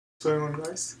Going on,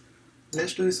 guys,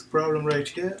 let's do this problem right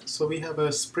here. So we have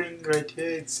a spring right here,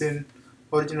 it's in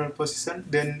original position,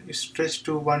 then it's stretched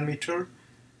to 1 meter,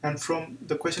 and from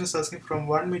the question is asking from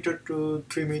 1 meter to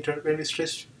 3 meter. When we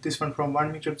stretch this one from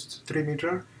 1 meter to 3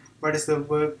 meter, what is the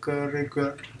work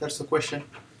required? That's the question.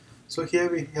 So here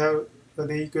we have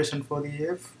the equation for the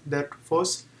F, that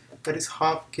force, that is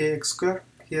half kx square.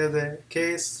 Here the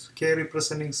k is k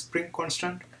representing spring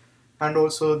constant, and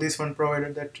also this one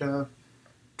provided that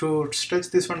to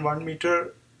stretch this one 1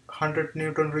 meter, 100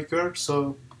 Newton required,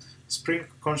 so spring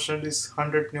constant is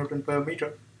 100 Newton per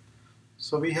meter.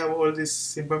 So we have all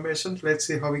this information. Let's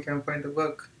see how we can find the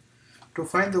work. To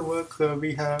find the work,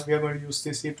 we are going to use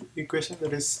this equation,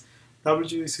 that is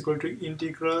W is equal to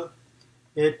integral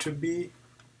a to b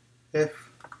f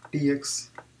dx,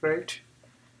 right?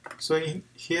 So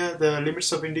here the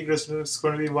limits of integration is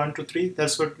going to be 1 to 3.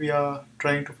 That's what we are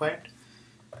trying to find.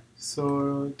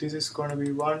 So this is going to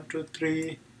be 1 to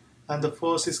 3, and the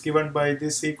force is given by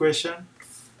this equation.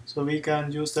 So we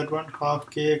can use that one, half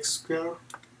kx square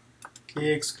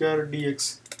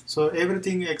dx. So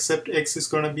everything except x is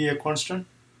going to be a constant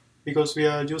because we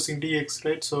are using dx,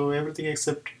 right? So everything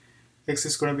except x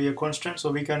is going to be a constant. So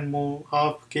we can move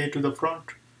half k to the front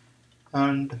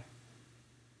and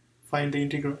find the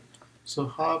integral. So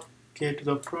half k to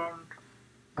the front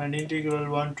and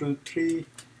integral 1 to 3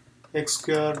 x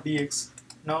square dx.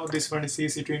 Now this one is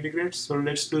easy to integrate, so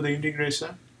let's do the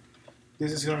integration.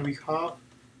 This is going to be half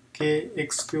k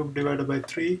x cubed divided by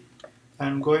 3,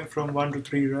 and going from 1 to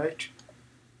 3, right?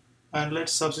 And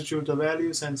let's substitute the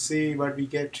values and see what we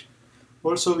get.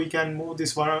 Also we can move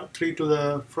this 3 to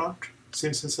the front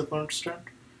since it's a constant.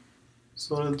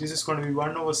 So this is going to be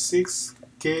 1 over 6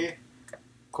 k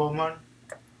common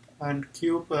and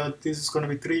cube. This is going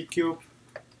to be 3 cube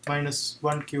minus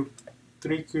 1 cube.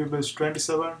 3 cube is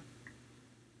 27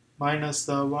 minus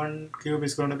 1 cube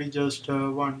is going to be just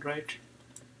 1, right?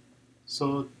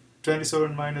 So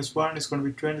 27 minus 1 is going to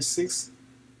be 26.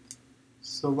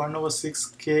 So 1 over 6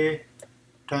 k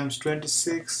times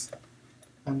 26,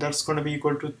 and that's going to be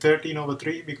equal to 13 over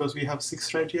 3 because we have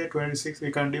 6 right here. 26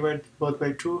 we can divide both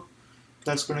by 2.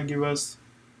 That's going to give us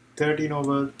 13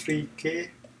 over 3k.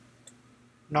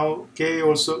 Now k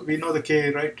also, we know the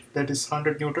k, right? That is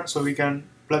 100 Newton, so we can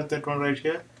plug that one right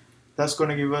here. That's going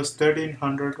to give us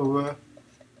 1300 over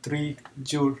 3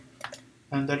 joule,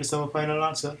 and that is our final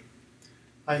answer.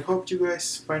 I hope you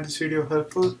guys find this video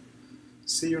helpful.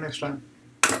 See you next time.